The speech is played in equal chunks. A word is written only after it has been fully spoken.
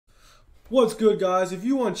What's good, guys? If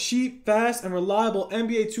you want cheap, fast, and reliable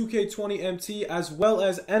NBA 2K20 MT as well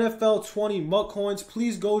as NFL 20 MUT coins,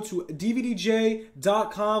 please go to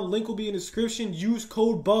dvdj.com. Link will be in the description. Use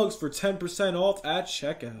code BUGS for 10% off at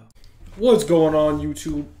checkout. What's going on,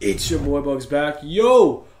 YouTube? It's your boy Bugs back.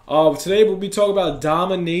 Yo! Today we'll be talking about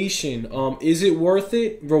Domination. Is it worth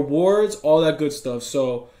it? Rewards, all that good stuff.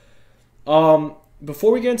 So,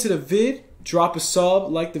 before we get into the vid, drop a sub,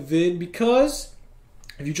 like the vid, because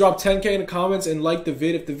if you drop 10K in the comments and like the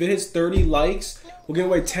vid, if the vid hits 30 likes, we'll give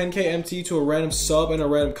away 10K MT to a random sub and a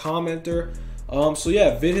random commenter. So yeah,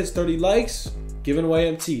 if vid hits 30 likes, giving away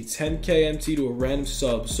MT, 10K MT to a random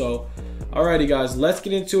sub. So, alrighty guys, let's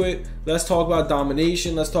get into it. Let's talk about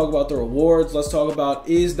Domination. Let's talk about the rewards. Let's talk about,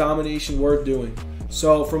 is Domination worth doing?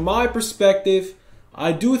 So from my perspective,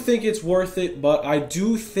 I do think it's worth it, but I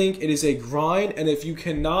do think it is a grind. And if you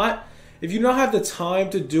don't have the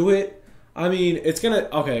time to do it, I mean, it's gonna,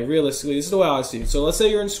 okay, realistically, this is the way I see it. So let's say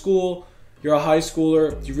you're in school, you're a high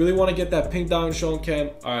schooler, you really want to get that pink diamond shown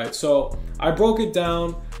cam. Alright, so I broke it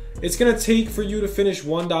down. It's gonna take for you to finish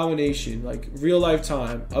one Domination, like real life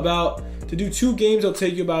time. To do 2 games, it'll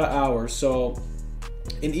take you about an hour. So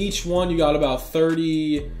in each one, you got about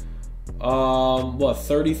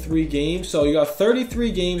 33 games. So you got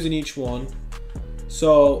 33 games in each one.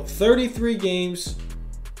 So 33 games,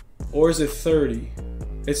 or is it 30?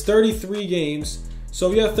 It's 33 games.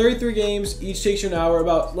 So if you have 33 games, each takes you an hour.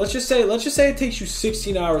 Let's just say it takes you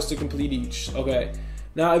 16 hours to complete each. Okay.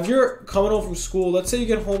 Now, if you're coming home from school, let's say you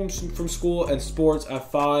get home from school and sports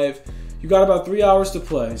at 5, you got about 3 hours to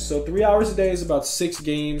play. So 3 hours a day is about 6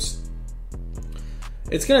 games.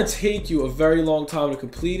 It's gonna take you a very long time to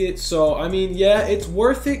complete it. So I mean, yeah, it's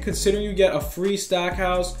worth it considering you get a free stack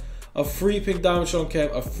house, a free pink diamond shown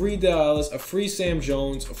cam, a free Dallas, a free Sam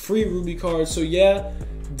Jones, a free Ruby card. So yeah,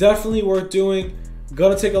 definitely worth doing.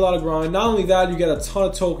 Gonna take a lot of grind. Not only that, you get a ton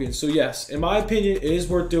of tokens. So yes, in my opinion, it is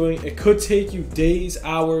worth doing. It could take you days,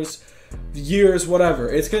 hours, years, whatever.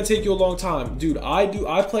 It's gonna take you a long time. Dude,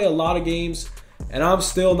 I play a lot of games and I'm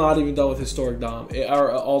still not even done with historic Dom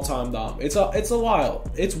or all-time Dom. It's a while.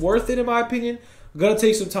 It's worth it in my opinion. Gonna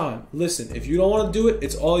take some time. Listen, if you don't want to do it,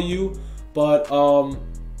 it's all you. But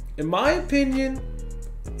in my opinion,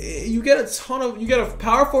 you get a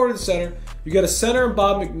power forward in the center, you get a center and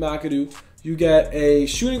Bob McAdoo, you get a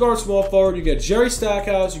shooting guard small forward, you get Jerry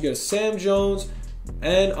Stackhouse, you get a Sam Jones,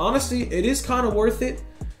 and honestly, it is kind of worth it.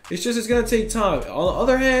 It's just, it's going to take time. On the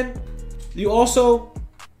other hand, you also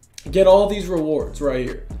get all these rewards right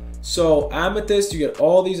here. So amethyst, you get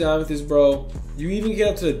all these amethysts, bro. You even get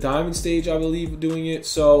up to the diamond stage, I believe, doing it.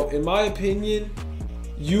 So in my opinion,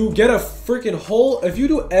 you get a freaking whole, if you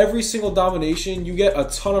do every single Domination, you get a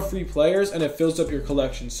ton of free players and it fills up your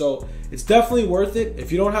collection. So it's definitely worth it.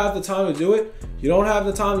 If you don't have the time to do it, you don't have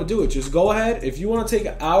the time to do it. Just go ahead. If you want to take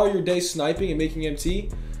an hour of your day sniping and making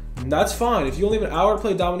MT, that's fine. If you only have an hour to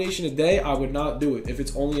play Domination a day, I would not do it. If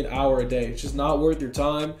it's only an hour a day, it's just not worth your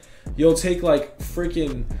time. You'll take like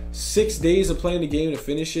freaking 6 days of playing the game to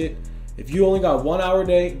finish it. If you only got 1 hour a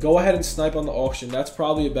day, go ahead and snipe on the auction. That's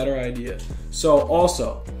probably a better idea. So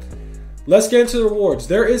also, let's get into the rewards.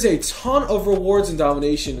 There is a ton of rewards in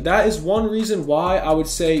Domination. That is one reason why I would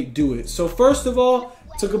say do it. So first of all,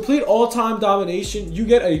 to complete all-time Domination, you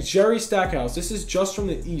get a Jerry Stackhouse. This is just from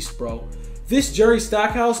the East, bro. This Jerry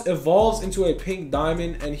Stackhouse evolves into a pink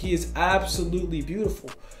diamond, and he is absolutely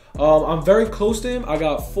beautiful. I'm very close to him. I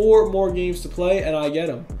got 4 more games to play, and I get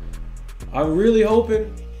him. I'm really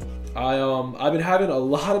hoping. I've been having a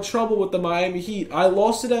lot of trouble with the Miami Heat. I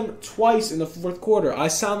lost to them twice in the 4th quarter. I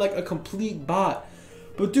sound like a complete bot.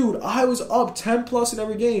 But dude, I was up 10 plus in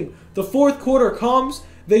every game. The 4th quarter comes,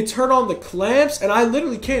 they turn on the clamps, and I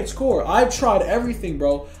literally can't score. I've tried everything,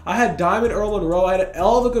 bro. I had Diamond Earl Monroe. I had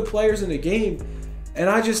all the good players in the game, and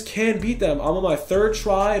I just can't beat them. I'm on my 3rd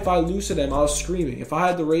try. If I lose to them, I was screaming. If I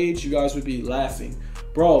had the rage, you guys would be laughing.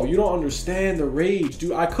 Bro, you don't understand the rage.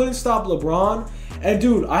 Dude, I couldn't stop LeBron. And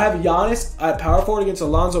dude, I have Giannis at power forward against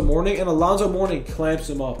Alonzo Mourning, and Alonzo Mourning clamps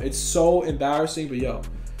him up. It's so embarrassing, but yo,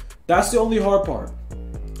 that's the only hard part.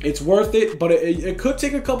 It's worth it, but it could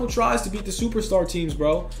take a couple tries to beat the superstar teams,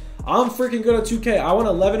 bro. I'm freaking good at 2K. I went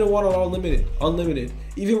 11-1 on unlimited,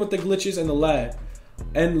 even with the glitches and the lag.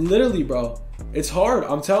 And literally, bro, it's hard.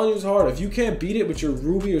 I'm telling you, it's hard. If you can't beat it with your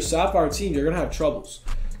Ruby or Sapphire team, you're gonna have troubles.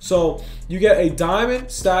 So you get a diamond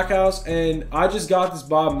Stackhouse, and I just got this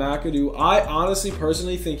Bob McAdoo. I honestly,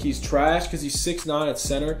 personally think he's trash because he's 6'9" at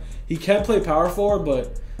center. He can play power forward,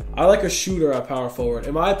 but I like a shooter at power forward.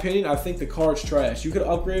 In my opinion, I think the card's trash. You could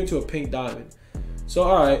upgrade him to a pink diamond. So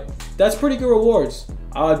alright, that's pretty good rewards.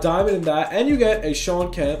 Diamond in that, and you get a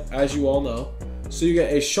Sean Kemp, as you all know. So you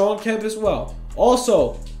get a Sean Kemp as well.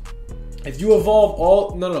 Also, if you evolve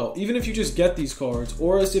all, no, even if you just get these cards,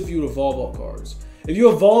 or as if you evolve all cards. If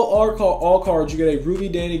you evolve all cards, you get a Ruby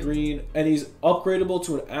Danny Green, and he's upgradable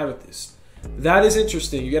to an Amethyst. That is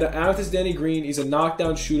interesting. You get an Amethyst Danny Green. He's a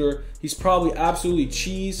knockdown shooter. He's probably absolutely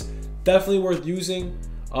cheese. Definitely worth using.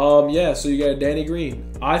 Yeah, so you get a Danny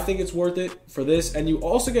Green. I think it's worth it for this. And you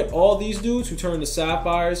also get all these dudes who turn into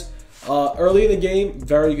Sapphires early in the game.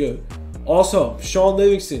 Very good. Also, Sean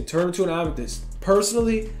Livingston turned into an Amethyst.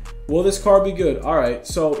 Personally, will this card be good? Alright,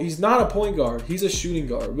 so he's not a point guard. He's a shooting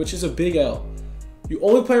guard, which is a big L. You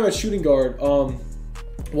only play him at shooting guard.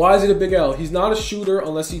 Why is it a big L? He's not a shooter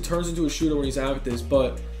unless he turns into a shooter when he's Amethyst.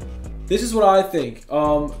 But this is what I think.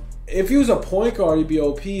 If he was a point guard, he'd be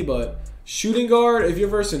OP. But shooting guard, if you're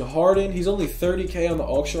versing Harden, he's only 30k on the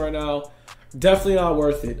auction right now. Definitely not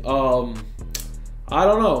worth it. I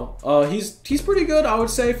don't know. He's pretty good, I would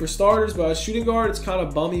say, for starters. But as shooting guard, it's kind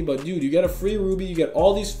of bummy. But dude, you get a free Ruby. You get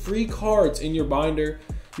all these free cards in your binder.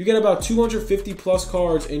 You get about 250 plus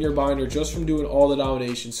cards in your binder just from doing all the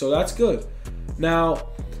domination. So that's good. Now,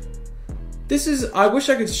 this is, I wish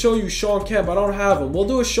I could show you Sean Kemp. I don't have him. We'll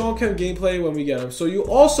do a Sean Kemp gameplay when we get him. So you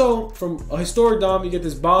also, from a historic dom, you get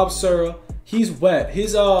this Bob Sura. He's wet.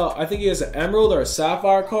 His, I think he has an Emerald or a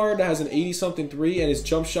Sapphire card that has an 80-something 3, and his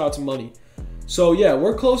jump shot's money. So yeah,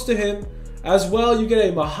 we're close to him. As well, you get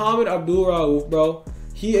a Muhammad Abdul-Rauf, bro.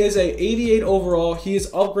 He is a 88 overall. He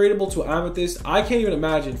is upgradable to Amethyst. I can't even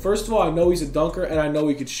imagine. First of all, I know he's a dunker, and I know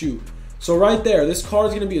he could shoot. So right there, this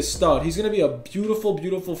card's going to be a stud. He's going to be a beautiful,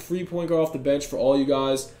 beautiful free point guard off the bench for all you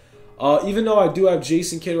guys. Even though I do have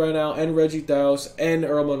Jason Kidd right now, and Reggie Theus, and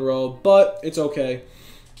Earl Monroe, but it's okay.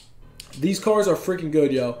 These cards are freaking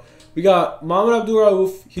good, yo. We got Muhammad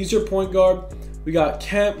Abdul-Rauf. He's your point guard. We got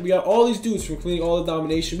Kemp. We got all these dudes from cleaning all the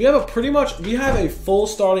domination. We have a full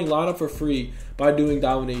starting lineup for free by doing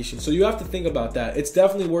domination. So you have to think about that. It's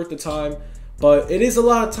definitely worth the time, but it is a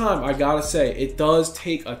lot of time, I gotta say. It does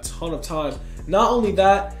take a ton of time. Not only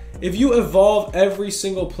that, if you evolve every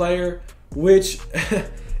single player, which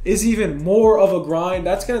is even more of a grind,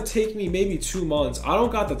 that's gonna take me maybe 2 months. I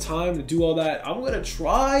don't got the time to do all that. I'm gonna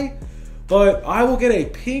try, but I will get a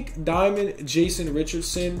pink diamond Jason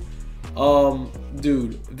Richardson.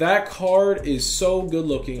 Dude, that card is so good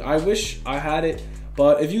looking. I wish I had it,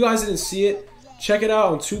 but if you guys didn't see it, check it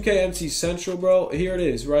out on 2KMT Central, bro. Here it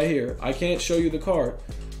is, right here. I can't show you the card,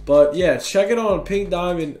 but yeah, check it on Pink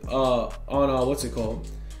Diamond on what's it called?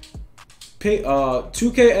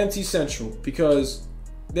 2KMT Central, because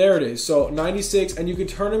there it is. So 96, and you can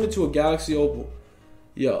turn him into a Galaxy Opal.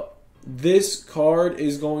 Yo, this card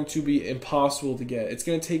is going to be impossible to get. It's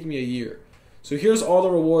gonna take me a year. So here's all the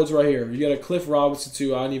rewards right here. You get a Cliff Robinson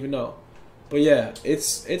too. I don't even know, but yeah,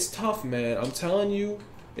 it's tough, man. I'm telling you,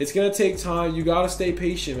 it's gonna take time. You gotta stay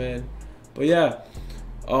patient, man. But yeah,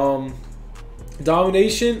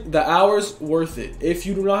 domination, the hours worth it. If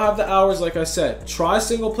you do not have the hours, like I said, try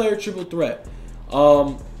single player triple threat.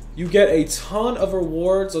 You get a ton of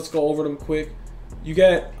rewards. Let's go over them quick. You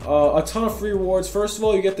get a ton of free rewards. First of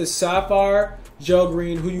all, you get this Sapphire Gel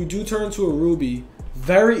Green, who you do turn into a Ruby.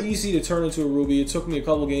 Very easy to turn into a Ruby. It took me a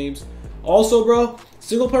couple games. Also, bro,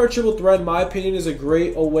 single player triple threat, in my opinion, is a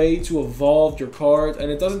great way to evolve your cards, and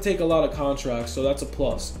it doesn't take a lot of contracts, so that's a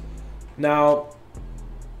plus. Now,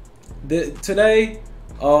 today,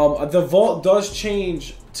 the vault does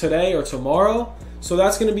change today or tomorrow, so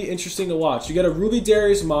that's going to be interesting to watch. You get a Ruby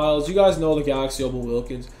Darius Miles. You guys know the Galaxy Opal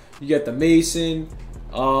Wilkins. You get the Mason.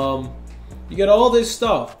 You get all this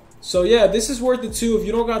stuff. So yeah, this is worth it too if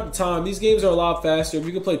you don't got the time. These games are a lot faster. If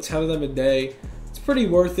you can play 10 of them a day, it's pretty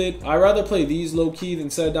worth it. I'd rather play these low-key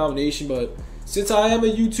than set of domination, but since I am a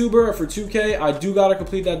YouTuber for 2K, I do gotta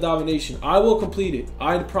complete that domination. I will complete it.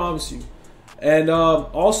 I promise you. And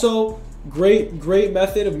also, great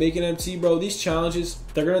method of making MT, bro. These challenges,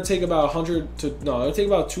 they're gonna take about they'll take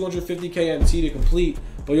about 250k MT to complete,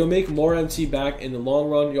 but you'll make more MT back in the long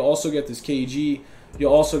run. You'll also get this KG.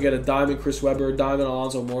 You'll also get a Diamond Chris Webber, Diamond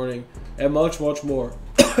Alonzo Mourning, and much more.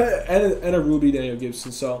 and a Ruby Daniel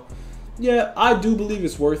Gibson. So, yeah, I do believe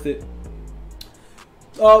it's worth it.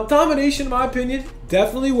 Domination, in my opinion,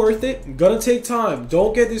 definitely worth it. Gonna take time.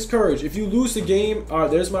 Don't get discouraged. If you lose the game, all right,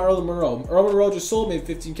 there's my Earl Monroe. Earl Monroe just sold me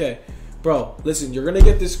 15k. Bro, listen, you're gonna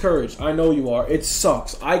get discouraged. I know you are. It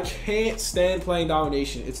sucks. I can't stand playing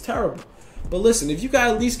domination. It's terrible. But listen, if you can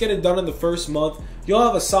at least get it done in the first month, you'll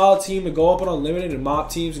have a solid team to go up on unlimited and mop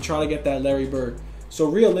teams and try to get that Larry Bird. So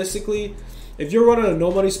realistically, if you're running a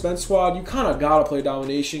no money spent squad, you kind of gotta play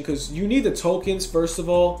domination because you need the tokens first of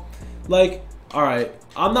all. Like, all right,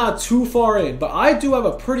 I'm not too far in, but I do have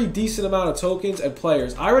a pretty decent amount of tokens and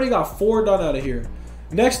players. I already got 4 done out of here.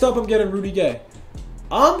 Next up, I'm getting Rudy Gay.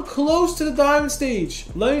 I'm close to the diamond stage.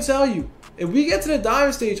 Let me tell you, if we get to the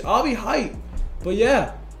diamond stage, I'll be hyped. But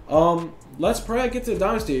yeah, let's pray I get to the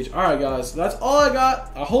diamond stage. All right, guys, that's all I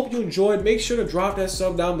got. I hope you enjoyed. Make sure to drop that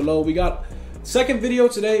sub down below. We got second video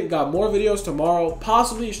today. We got more videos tomorrow.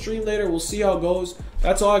 Possibly a stream later. We'll see how it goes.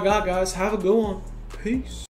 That's all I got, guys. Have a good one. Peace.